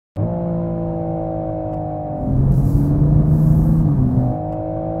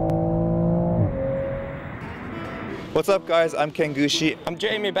What's up, guys? I'm Ken Gushi. I'm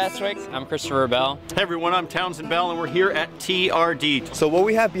Jamie Bestwick. I'm Christopher Bell. Hey everyone, I'm Townsend Bell and we're here at TRD. So what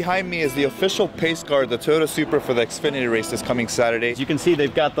we have behind me is the official pace car, the Toyota Supra for the Xfinity race this coming Saturday. As you can see,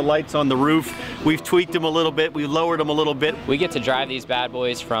 they've got the lights on the roof. We've tweaked them a little bit, we lowered them a little bit. We get to drive these bad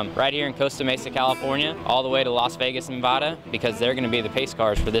boys from right here in Costa Mesa, California, all the way to Las Vegas, Nevada, because they're going to be the pace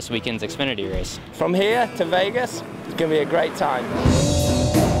cars for this weekend's Xfinity race. From here to Vegas, it's going to be a great time.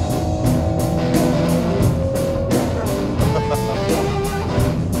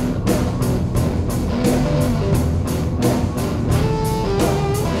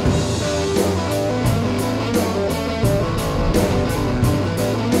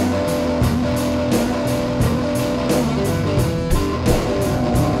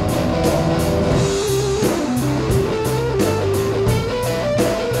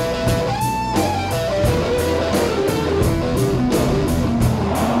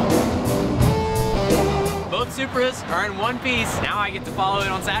 Supras are in one piece. Now I get to follow it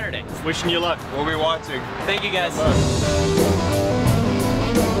on Saturday. Wishing you luck. We'll be watching. Thank you guys.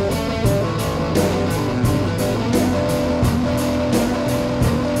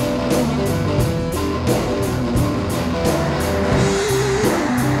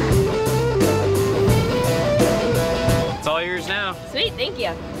 It's all yours now. Sweet, thank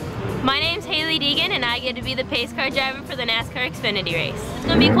you. My name's Haley Deegan and I get to be the pace car driver for the NASCAR Xfinity race. It's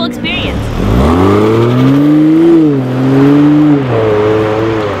gonna be a cool experience.